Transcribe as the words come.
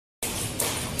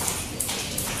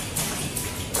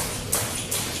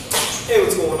Hey,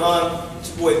 what's going on?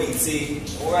 It's your boy BT.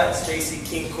 And we're at Stacey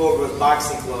King Cobra's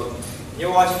Boxing Club. And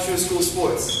you're watching True School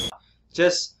Sports.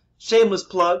 Just shameless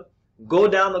plug. Go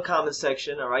down the comment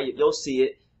section, alright? You'll see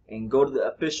it. And go to the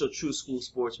official True School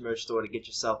Sports merch store to get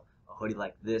yourself a hoodie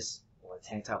like this or a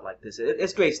tank top like this.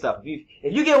 It's great stuff.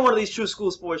 If you get one of these True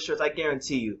School Sports shirts, I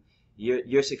guarantee you,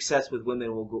 your success with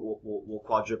women will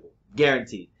quadruple.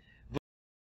 Guaranteed.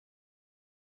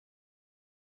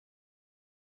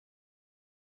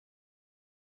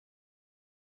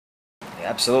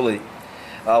 Absolutely.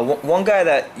 One guy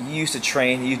that you used to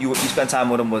train, you spent time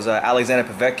with him, was Alexander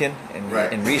Povetkin,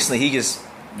 and recently he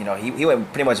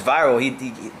went pretty much viral. He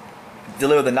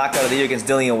delivered the knockout of the year against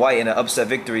Dillian Whyte in an upset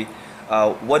victory.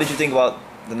 What did you think about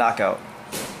the knockout?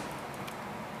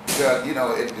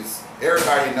 It was,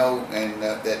 everybody know, and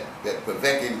that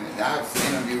Povetkin. And I was in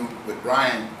an interview with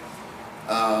Brian.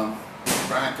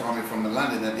 Brian called me from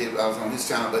London. I was on his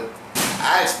channel, but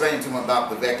I explained to him about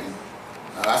Povetkin.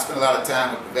 I spent a lot of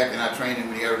time with Povetkin. I trained him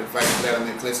when he ever fight with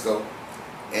Vladimir Klitschko,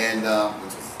 and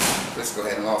Klitschko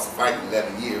hadn't lost a fight in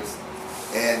 11 years.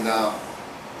 And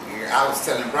I was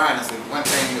telling Brian, I said, one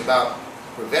thing about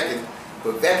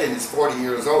Povetkin is 40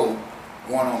 years old,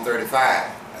 going on 35.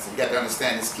 I said, you got to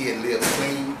understand, this kid lives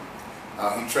clean.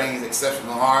 He trains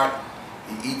exceptional hard.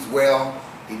 He eats well.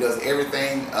 He does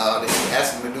everything that you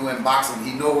ask him to do in boxing.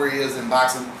 He knows where he is in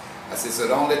boxing. I said, so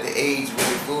don't let the age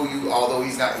really fool you, although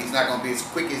he's not going to be as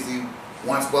quick as he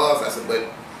once was. I said, but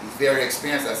he's very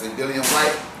experienced. I said, Dillian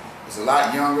Whyte is a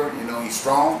lot younger. He's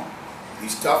strong.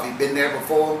 He's tough. He's been there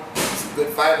before. He's some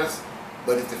good fighters.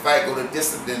 But if the fight go to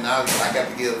distance, then I got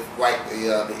to give Whyte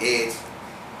the edge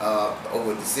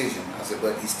over decision. I said,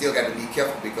 but he's still got to be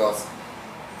careful because,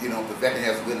 Povetkin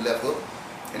has a good left hook.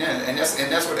 And that's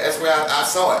where I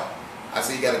saw it. I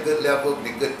said, he got a good left hook and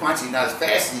a good punch. He's not as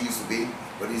fast as he used to be,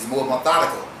 but he's more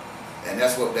methodical, and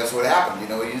that's what happened. You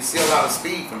didn't see a lot of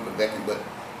speed from Povetkin, but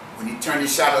when he turned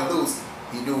his shot loose,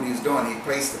 he knew what he was doing. He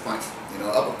placed the punch.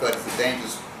 Uppercut is a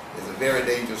very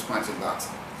dangerous punch in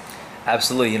boxing.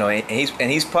 Absolutely, and he's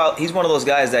one of those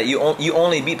guys that you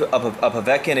only beat a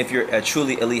Povetkin if you're a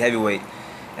truly elite heavyweight.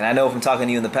 And I know from talking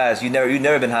to you in the past, you've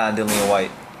never been high on Dillian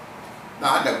Whyte. No,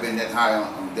 I've never been that high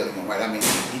on Dillian Whyte. I mean,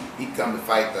 he come to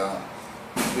fight.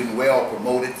 He's been well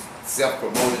promoted,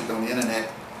 self-promoted on the internet.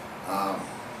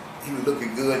 He was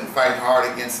looking good and fighting hard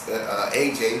against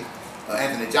AJ,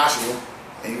 Anthony Joshua,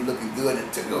 and he was looking good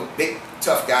and big,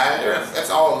 tough guy. That's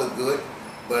all looked good.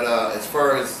 But as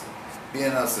far as being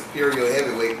a superior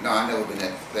heavyweight, no, I've never been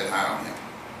that high on him.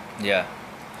 Yeah.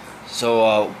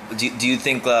 So do you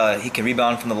think he can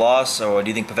rebound from the loss, or do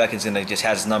you think Povetkin's going to just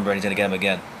have his number and he's going to get him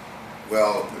again?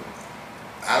 Well,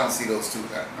 I don't see those two.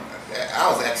 I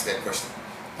was asked that question.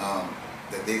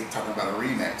 That they're talking about a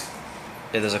rematch.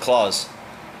 Yeah, there's a clause.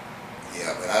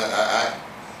 Yeah, but I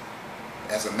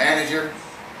as a manager,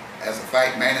 as a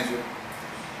fight manager,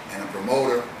 and a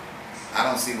promoter, I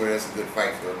don't see where that's a good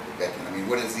fight for Povetkin. I mean,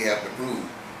 what does he have to prove?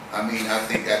 I mean, I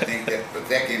think that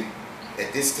Povetkin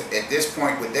at this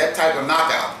point with that type of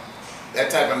knockout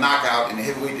in the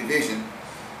heavyweight division,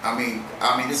 I mean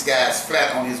this guy's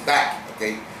flat on his back.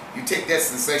 Okay, you take that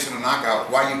sensational knockout.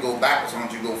 Why you go backwards? Why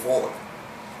don't you go forward?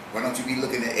 Why don't you be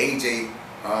looking at AJ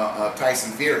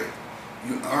Tyson Fury?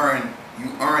 You earn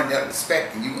that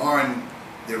respect, and you earn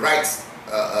the rights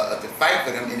to fight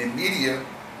for them, and the media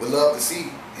would love to see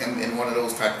him in one of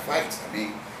those type of fights. I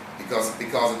mean, because of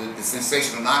the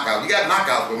sensational knockout. You got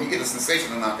knockouts, but when you get a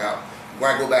sensational knockout,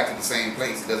 why go back to the same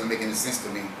place? It doesn't make any sense to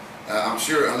me. I'm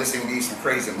sure, unless they will give you some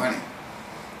crazy money.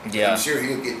 Yeah. I'm sure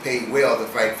he'll get paid well to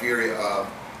fight Fury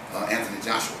Anthony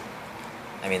Joshua.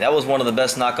 I mean, that was one of the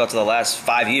best knockouts of the last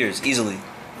 5 years, easily.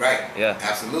 Right. Yeah.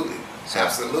 Absolutely. So.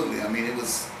 Absolutely. I mean, he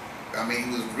was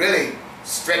really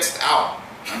stretched out.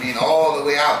 I mean, all the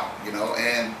way out.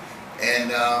 And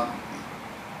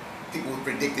people were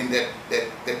predicting that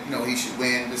he should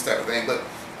win, this type of thing. But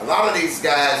a lot of these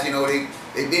guys,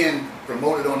 they being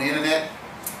promoted on the internet,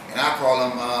 and I call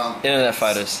them internet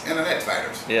fighters. Internet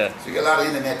fighters. Yeah. So you got a lot of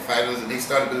internet fighters, and they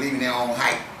started believing their own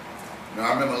hype.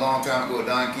 I remember a long time ago,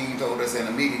 Don King told us in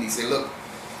a meeting, he said, look,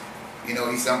 he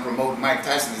said, I'm promoting Mike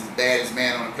Tyson is the baddest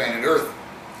man on the planet Earth.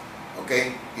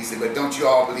 Okay? He said, but don't you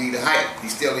all believe the hype?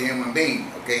 He's still a human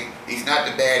being. Okay? He's not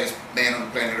the baddest man on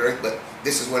the planet Earth, but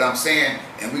this is what I'm saying,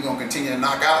 and we're going to continue to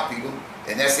knock out people,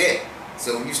 and that's it.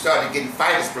 So when you started getting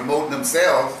fighters promoting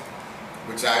themselves,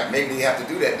 which maybe they have to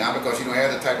do that now because you don't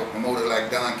have the type of promoter like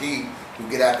Don King who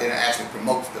get out there and actually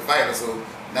promotes the fighter. So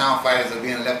now fighters are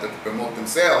being left to promote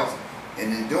themselves,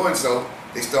 and in doing so,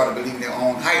 they started believing their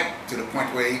own hype to the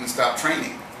point where they even stopped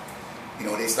training.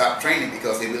 They stopped training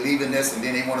because they believe in this, and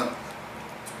then they want to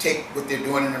take what they're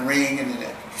doing in the ring and in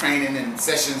the training and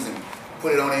sessions and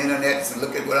put it on the internet and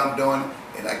look at what I'm doing.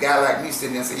 And a guy like me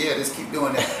sitting there and say, yeah, just keep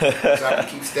doing that so I can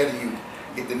keep studying you,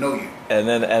 get to know you. And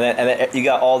then you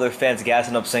got all their fans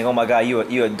gassing up saying, oh my God,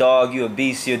 you a dog, you a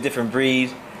beast, you a different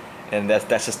breed. And that's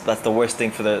the worst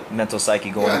thing for the mental psyche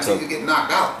going until into. you get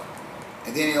knocked out.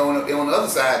 And then on the other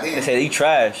side, then they say eat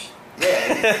trash. Yeah,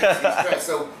 it's trash.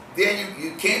 So then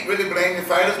you can't really blame the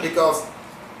fighters because,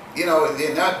 you know,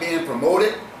 they're not being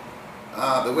promoted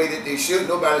the way that they should.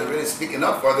 Nobody's really speaking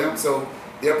up for them, so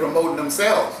they're promoting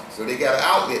themselves. So they got an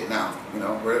outlet now, you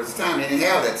know, where it's time they didn't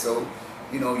have that. So,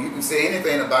 you know, you can say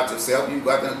anything about yourself. You can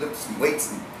go out there and lift some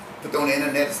weights and put on the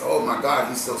internet and say, oh my God,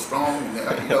 he's so strong,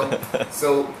 and, you know.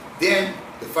 So then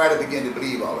the fighter began to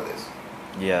believe all of this.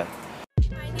 Yeah.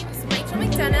 My name is Rachel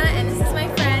McDonough, and this is my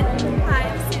friend. Hi,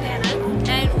 I'm Savannah.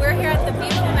 And we're here at the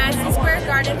beautiful Madison Square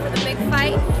Garden for the big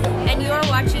fight, and you are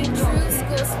watching